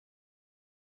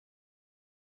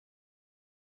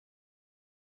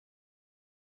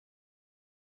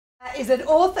Is an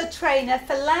author, trainer,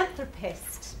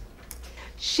 philanthropist.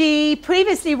 She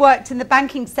previously worked in the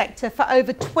banking sector for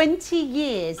over 20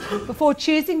 years before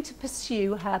choosing to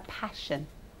pursue her passion.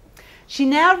 She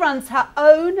now runs her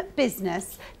own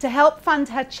business to help fund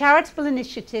her charitable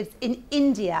initiatives in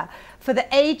India for the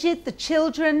aged, the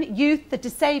children, youth, the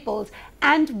disabled,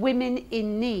 and women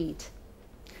in need.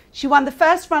 She won the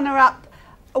first runner-up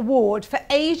award for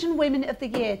Asian Women of the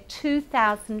Year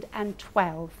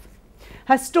 2012.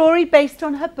 Her story, based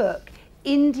on her book,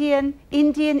 Indian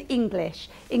English,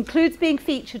 includes being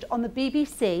featured on the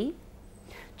BBC,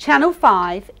 Channel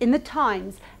 5, in The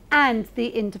Times, and The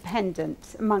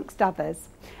Independent, amongst others.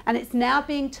 And it's now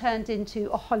being turned into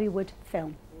a Hollywood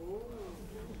film.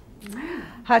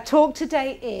 Her talk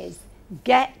today is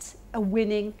Get a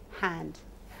Winning Hand.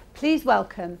 Please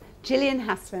welcome Gillian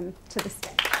Hasram to the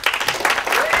stage.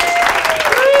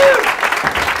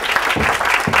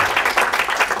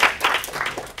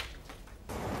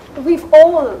 We've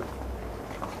all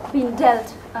been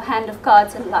dealt a hand of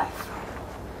cards in life.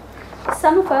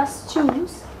 Some of us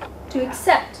choose to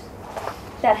accept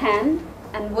that hand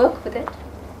and work with it,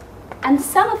 and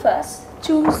some of us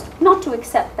choose not to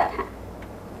accept that hand.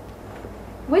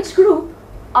 Which group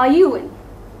are you in?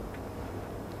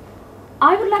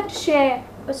 I would like to share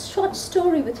a short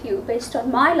story with you based on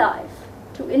my life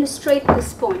to illustrate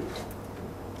this point.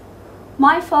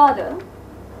 My father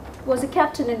was a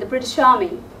captain in the British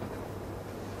Army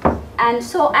and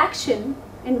saw action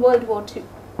in World War II.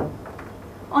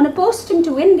 On a posting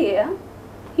to India,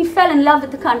 he fell in love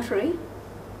with the country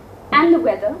and the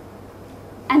weather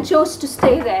and chose to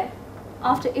stay there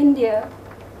after India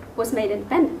was made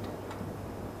independent.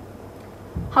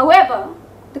 However,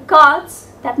 the cards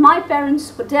that my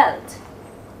parents were dealt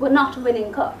were not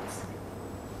winning cards.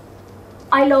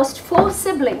 I lost 4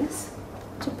 siblings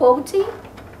to poverty,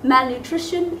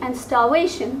 malnutrition, and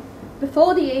starvation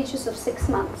before the ages of 6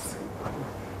 months.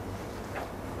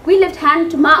 We lived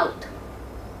hand to mouth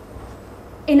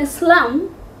in a slum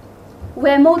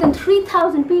where more than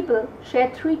 3,000 people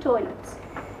shared 3 toilets.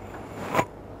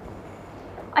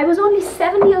 I was only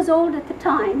 7 years old at the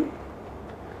time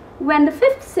when the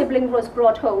 5th sibling was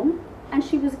brought home and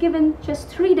she was given just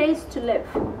 3 days to live.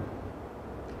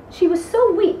 She was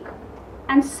so weak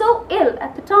and so ill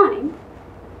at the time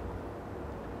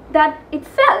that it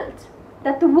felt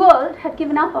that the world had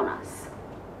given up on us.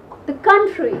 The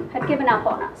country had given up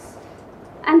on us.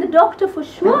 And the doctor for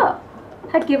sure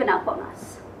had given up on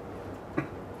us.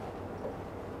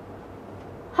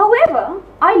 However,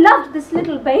 I loved this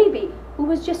little baby who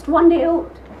was just 1 day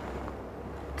old.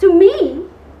 To me,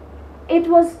 it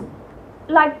was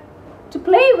like to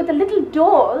play with a little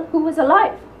doll who was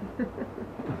alive.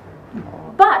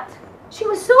 But she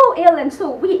was so ill and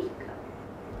so weak.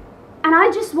 And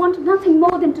I just wanted nothing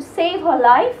more than to save her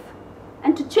life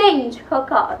and to change her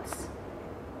cards.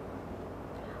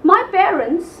 My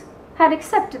parents had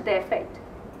accepted their fate.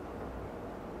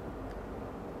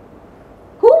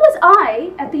 Who was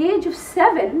I at the age of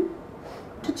 7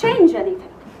 to change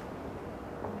anything?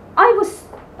 I was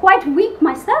quite weak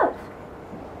myself.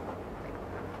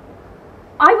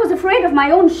 I was afraid of my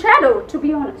own shadow, to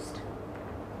be honest.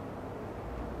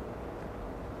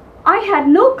 I had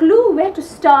no clue where to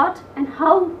start and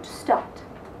how to start.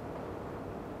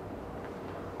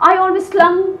 I always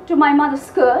clung to my mother's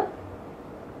skirt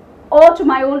or to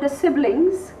my older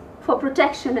siblings for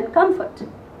protection and comfort.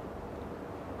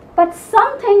 But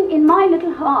something in my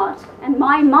little heart and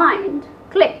my mind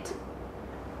clicked.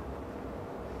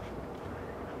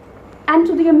 And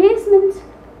to the amazement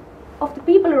of the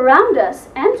people around us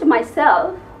and to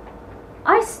myself,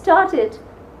 I started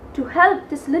to help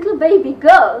this little baby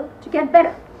girl to get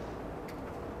better.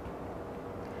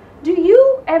 Do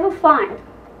you ever find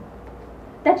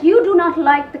that you do not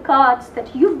like the cards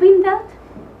that you've been dealt?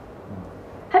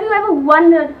 Have you ever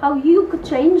wondered how you could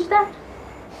change that?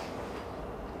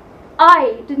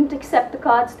 I didn't accept the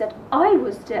cards that I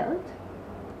was dealt.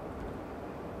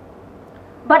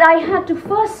 But I had to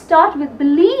first start with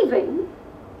believing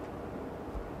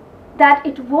that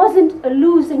it wasn't a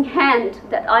losing hand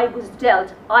that I was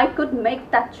dealt. I could make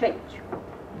that change.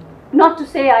 Not to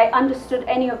say I understood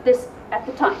any of this at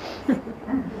the time.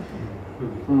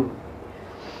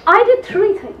 I did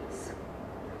 3 things.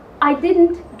 I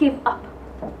didn't give up.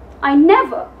 I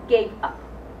never gave up.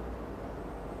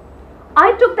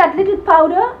 I took that little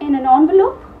powder in an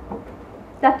envelope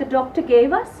that the doctor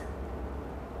gave us,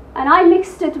 and I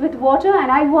mixed it with water,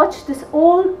 and I watched this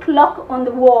old clock on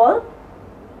the wall,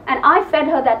 and I fed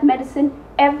her that medicine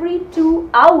every 2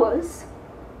 hours.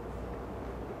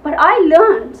 But I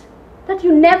learned that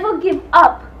you never give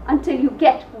up until you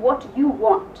get what you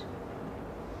want.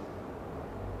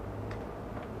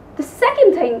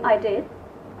 second thing I did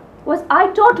was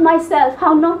I taught myself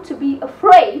how not to be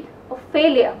afraid of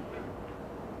failure.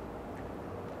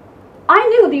 I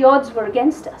knew the odds were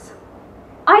against us.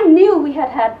 I knew we had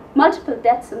had multiple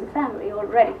deaths in the family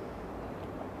already.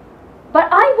 But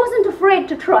I wasn't afraid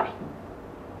to try.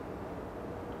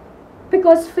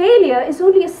 Because failure is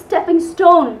only a stepping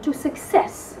stone to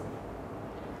success.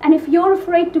 And if you're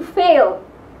afraid to fail,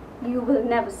 you will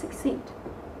never succeed.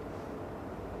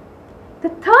 The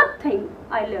third thing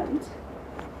I learned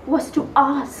was to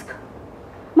ask.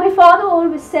 My father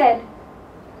always said,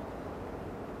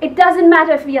 it doesn't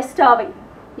matter if we are starving.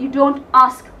 You don't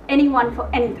ask anyone for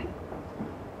anything.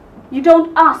 You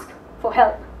don't ask for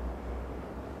help.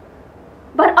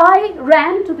 But I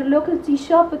ran to the local tea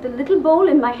shop with a little bowl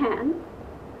in my hand,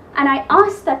 and I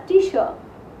asked that tea shop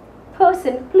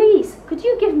person, please, could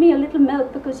you give me a little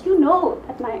milk, because you know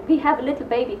that we have a little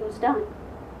baby who's dying.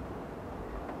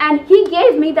 And he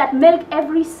gave me that milk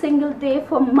every single day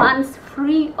for months,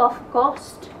 free of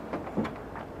cost.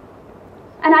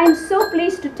 And I am so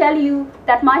pleased to tell you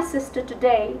that my sister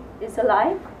today is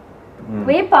alive,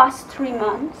 way past 3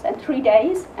 months and 3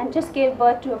 days, and just gave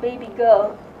birth to a baby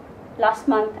girl last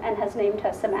month and has named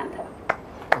her Samantha.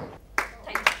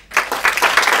 Thank you.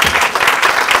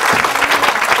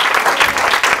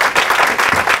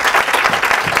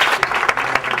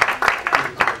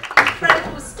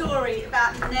 Incredible story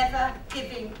about never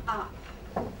giving up,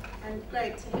 and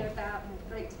great to hear about.